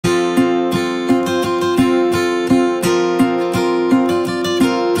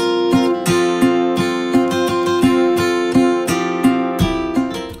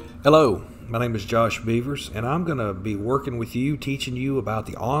Hello, my name is Josh Beavers, and I'm going to be working with you, teaching you about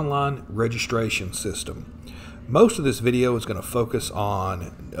the online registration system. Most of this video is going to focus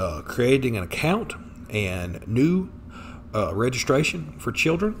on creating an account and new registration for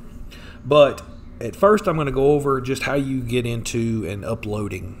children. But at first, I'm going to go over just how you get into and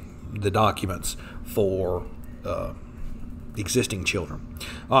uploading the documents for existing children.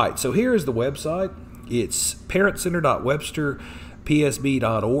 All right, so here is the website. It's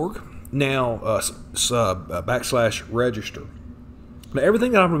parentcenter.websterpsb.org. Now, /register. Now,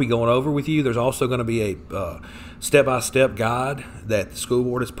 everything that I'm going to be going over with you, there's also going to be a step-by-step guide that the school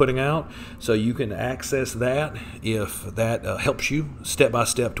board is putting out, so you can access that if that helps you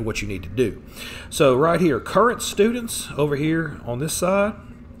step-by-step to what you need to do. So right here, current students over here on this side.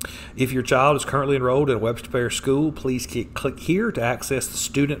 If your child is currently enrolled in a Webster Parish school, please click here to access the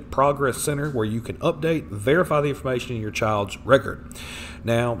Student Progress Center, where you can update, verify the information in your child's record.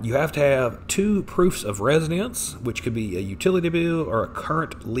 Now, you have to have 2 proofs of residence, which could be a utility bill or a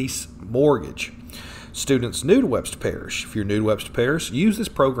current lease mortgage. Students new to Webster Parish. If you're new to Webster Parish, use this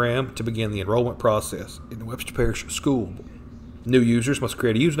program to begin the enrollment process in the Webster Parish school. New users must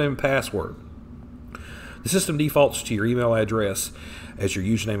create a username and password. The system defaults to your email address as your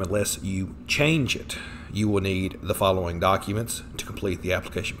username unless you change it. You will need the following documents to complete the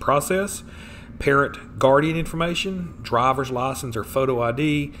application process: parent guardian information, driver's license or photo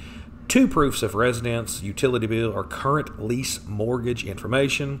ID, 2 proofs of residence, utility bill or current lease mortgage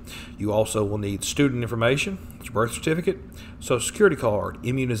information. You also will need student information, your birth certificate, social security card,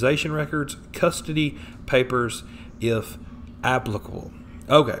 immunization records, custody papers if applicable.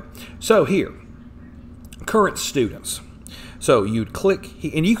 Okay, so here, current students. So you'd click,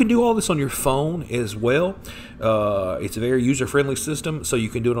 and you can do all this on your phone as well. It's a very user-friendly system, so you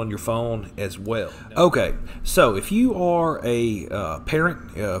can do it on your phone as well. Okay, so if you are a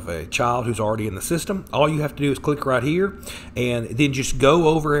parent of a child who's already in the system, all you have to do is click right here, and then just go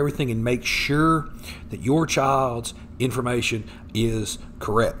over everything and make sure that your child's information is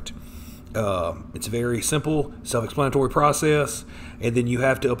correct. It's a very simple, self-explanatory process, and then you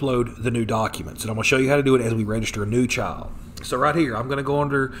have to upload the new documents. And I'm going to show you how to do it as we register a new child. So right here, I'm going to go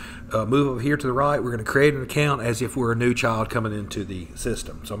under, move over here to the right. We're going to create an account as if we're a new child coming into the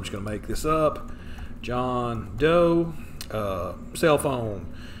system. So I'm just going to make this up. John Doe, cell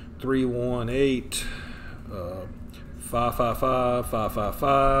phone,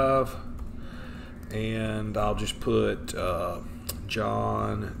 318-555-555. And I'll just put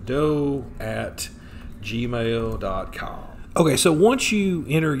John Doe at gmail.com. Okay, so once you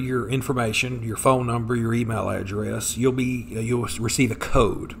enter your information, your phone number, your email address, you'll receive a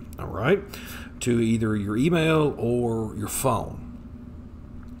code, all right, to either your email or your phone.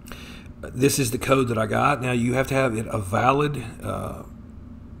 This is the code that I got. Now you have to have a valid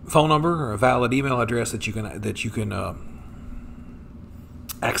phone number or a valid email address that you can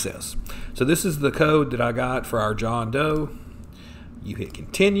access. So this is the code that I got for our John Doe. You hit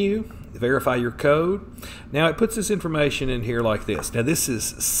continue, verify your code. Now it puts this information in here like this. Now this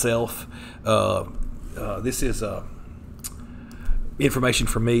is information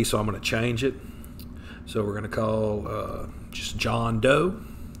for me, so I'm going to change it. So we're going to call just John Doe.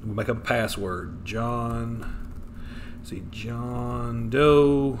 We'll make up a password. John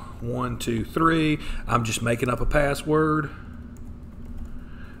Doe 123. I'm just making up a password.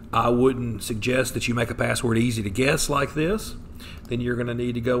 I wouldn't suggest that you make a password easy to guess like this. Then you're going to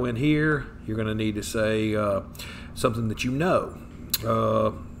need to go in here. You're going to need to say something that you know.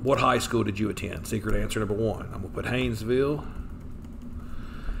 What high school did you attend? Secret answer number 1. I'm going to put Haynesville.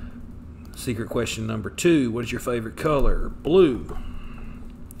 Secret question number 2. What is your favorite color? Blue.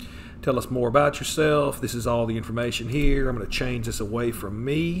 Tell us more about yourself. This is all the information here. I'm going to change this away from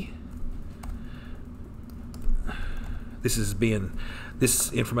me. This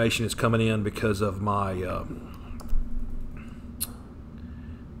information is coming in because of my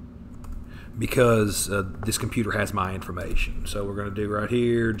this computer has my information. So we're going to do right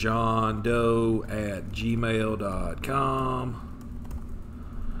here, John Doe at gmail.com.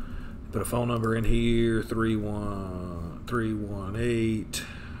 Put a phone number in here, 318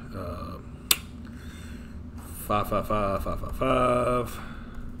 555-555.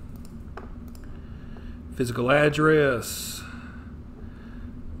 Physical address.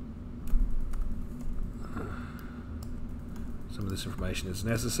 Some of this information is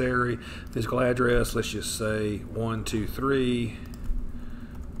necessary. Physical address, let's just say 123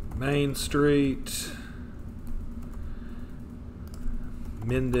 Main Street,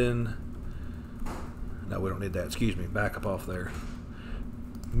 Minden. No, we don't need that. Excuse me. Back up off there.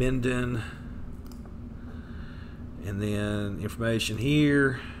 Minden. And then information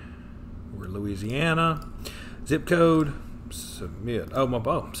here. We're Louisiana. Zip code. Submit.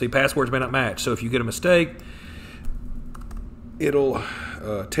 See, passwords may not match. So if you get a mistake, it'll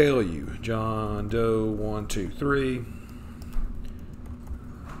tell you John Doe 123.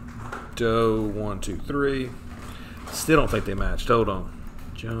 Doe 123. Still don't think they matched. Hold on.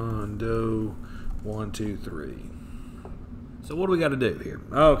 John Doe 123. So what do we got to do here?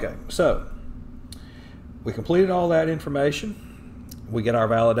 Okay, so we completed all that information. We get our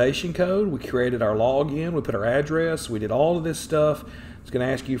validation code. We created our login. We put our address. We did all of this stuff. It's going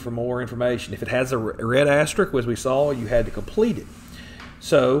to ask you for more information. If it has a red asterisk, as we saw, you had to complete it.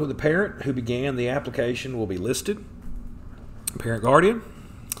 So the parent who began the application will be listed. Parent guardian,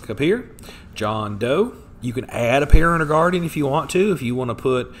 click up here. John Doe. You can add a parent or guardian if you want to. If you want to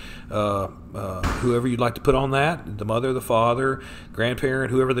put whoever you'd like to put on that, the mother, the father,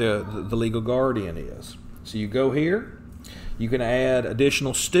 grandparent, whoever the legal guardian is. So you go here. You can add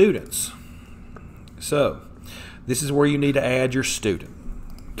additional students. So this is where you need to add your student.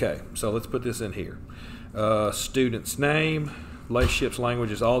 Okay, so let's put this in here. Student's name, relationships,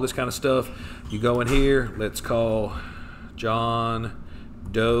 languages, all this kind of stuff. You go in here. Let's call John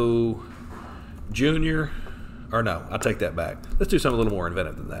Doe Jr. Or no, I'll take that back. Let's do something a little more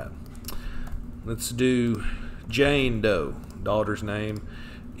inventive than that. Let's do Jane Doe. Daughter's name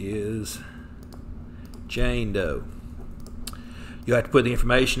is Jane Doe. You have to put the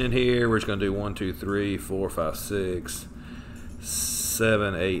information in here. We're just going to do 1, 2, 3, 4, 5, 6,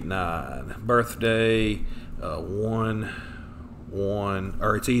 7, 8, 9. Birthday, 1, 1.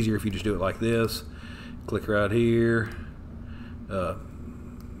 Or it's easier if you just do it like this. Click right here. I'm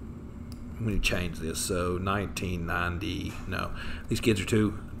going to change this. So 1990. No, these kids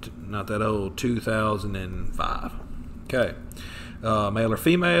are not that old. 2005. Okay. Male or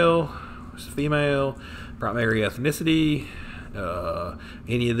female? Female. Primary ethnicity.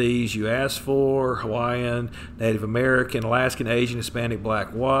 Any of these you asked for: Hawaiian, Native American, Alaskan, Asian, Hispanic, Black,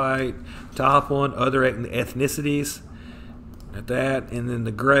 White. Top one, other ethnicities. At that, and then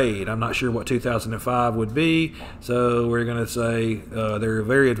the grade. I'm not sure what 2005 would be, so we're going to say they're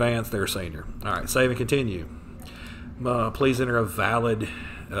very advanced. They're a senior. All right, save and continue. Please enter a valid.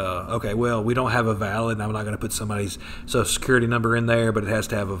 Okay, well, we don't have a valid, and I'm not going to put somebody's social security number in there, but it has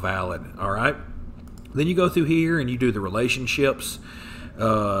to have a valid. All right. Then you go through here and you do the relationships.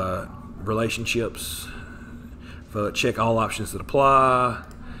 Check all options that apply.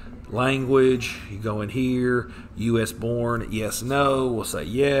 Language, you go in here. U.S. born, yes, no. We'll say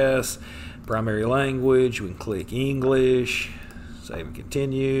yes. Primary language, we can click English. Save and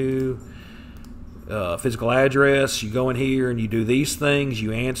continue. Physical address, you go in here and you do these things.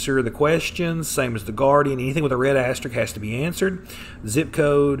 You answer the questions, same as the guardian. Anything with a red asterisk has to be answered. Zip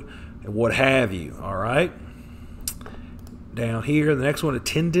code, and what have you. All right. Down here, the next one,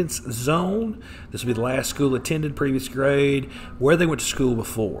 attendance zone. This will be the last school attended, previous grade, where they went to school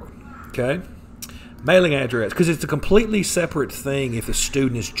before. Okay. Mailing address, because it's a completely separate thing if the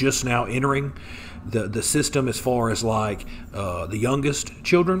student is just now entering the system as far as like the youngest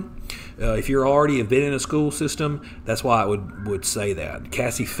children. If you're already have been in a school system, that's why I would say that.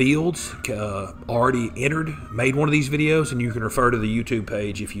 Cassie Fields already made one of these videos, and you can refer to the YouTube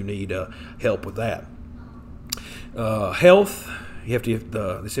page if you need help with that. Health, you have to get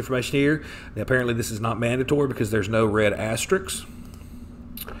this information here. Now, apparently this is not mandatory because there's no red asterisks.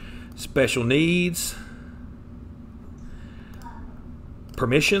 Special needs.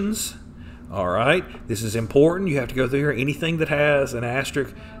 Permissions. All right, this is important. You have to go through here. Anything that has an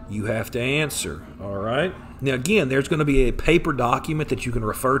asterisk, you have to answer. All right. Now, again, there's going to be a paper document that you can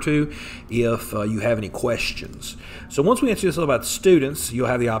refer to if you have any questions. So once we answer this about students, you'll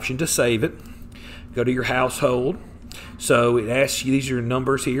have the option to save it. Go to your household. So it asks you, these are your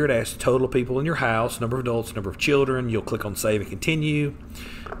numbers here. It asks the total of people in your house, number of adults, number of children. You'll click on save and continue.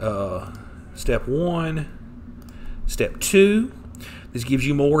 Step 1. Step 2. This gives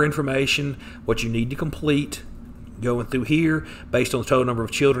you more information, what you need to complete. Going through here, based on the total number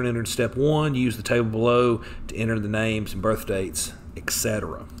of children entered in step 1, use the table below to enter the names and birth dates,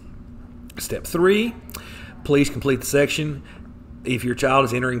 etc. Step 3, please complete the section if your child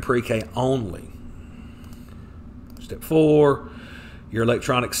is entering pre-K only. Step 4, your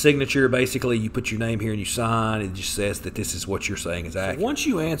electronic signature, basically you put your name here and you sign. It just says that this is what you're saying is accurate. Once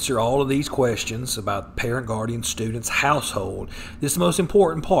you answer all of these questions about parent, guardian, students, household, this is the most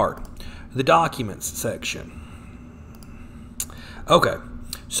important part, the documents section. Okay,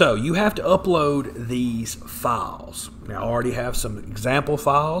 so you have to upload these files. Now, I already have some example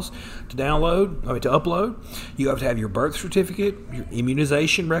files to upload. You have to have your birth certificate, your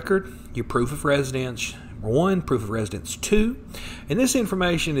immunization record, your proof of residence, number 1, proof of residence 2. And this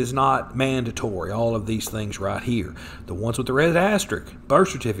information is not mandatory, all of these things right here. The ones with the red asterisk, birth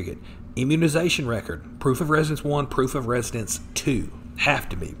certificate, immunization record, proof of residence 1, proof of residence 2. Have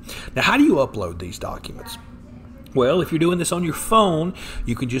to be. Now, how do you upload these documents? Well, if you're doing this on your phone,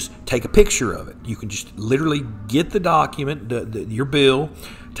 you can just take a picture of it. You can just literally get the document, your bill,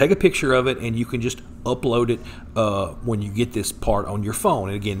 take a picture of it, and you can just upload it when you get this part on your phone.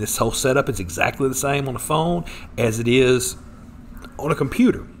 And again, this whole setup is exactly the same on a phone as it is on a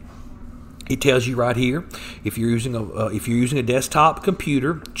computer. It tells you right here, if you're using a desktop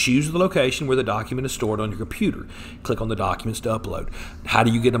computer, choose the location where the document is stored on your computer. Click on the documents to upload. How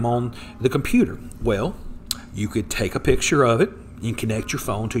do you get them on the computer? Well, you could take a picture of it. You can connect your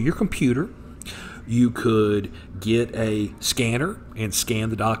phone to your computer. You could get a scanner and scan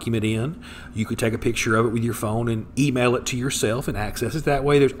the document in. You could take a picture of it with your phone and email it to yourself and access it that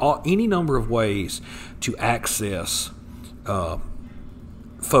way. There's any number of ways to access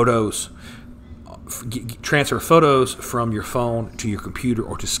photos, transfer photos from your phone to your computer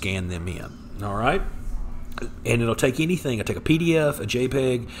or to scan them in. All right? And it'll take anything. It'll take a PDF, a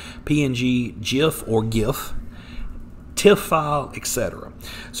JPEG, PNG, GIF or GIF, TIFF file, etc.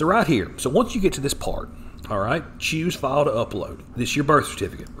 So right here, so once you get to this part, all right, choose file to upload. This is your birth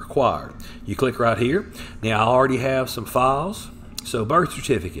certificate, required. You click right here. Now I already have some files. So birth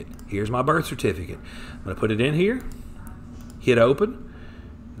certificate, here's my birth certificate. I'm going to put it in here, hit open,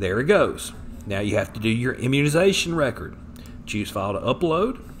 there it goes. Now you have to do your immunization record. Choose file to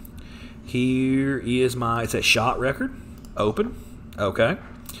upload. Here is it's a shot record. Open. Okay.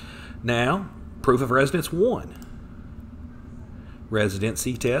 Now, proof of residence 1.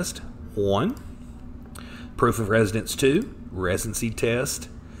 Residency test 1. Proof of residence 2. Residency test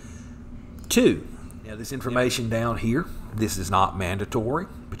 2. Now, this information down here, this is not mandatory,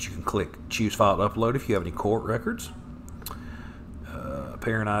 but you can click choose file to upload if you have any court records.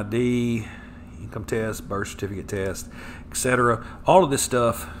 Parent ID, income test, birth certificate test, etc. All of this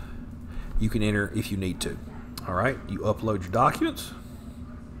stuff you can enter if you need to. All right, you upload your documents.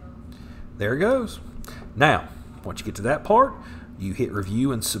 There it goes. Now, once you get to that part, you hit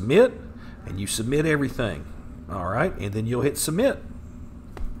review and submit, and you submit everything. All right, and then you'll hit submit.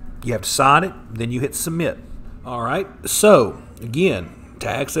 You have to sign it, then you hit submit. All right, so again, to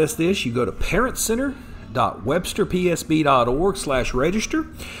access this, you go to parentcenter.websterpsb.org/register.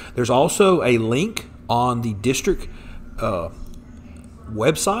 There's also a link on the district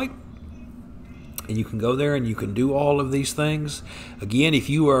website, and you can go there and you can do all of these things. Again, if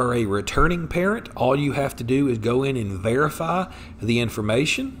you are a returning parent, all you have to do is go in and verify the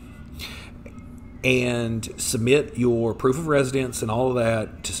information and submit your proof of residence and all of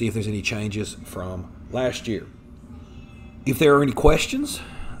that to see if there's any changes from last year. If there are any questions,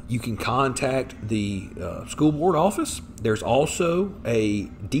 you can contact the school board office. There's also a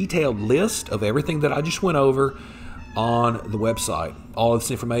detailed list of everything that I just went over on the website. All of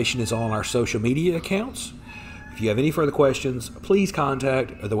this information is on our social media accounts. If you have any further questions, please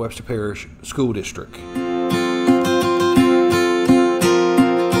contact the Webster Parish School District.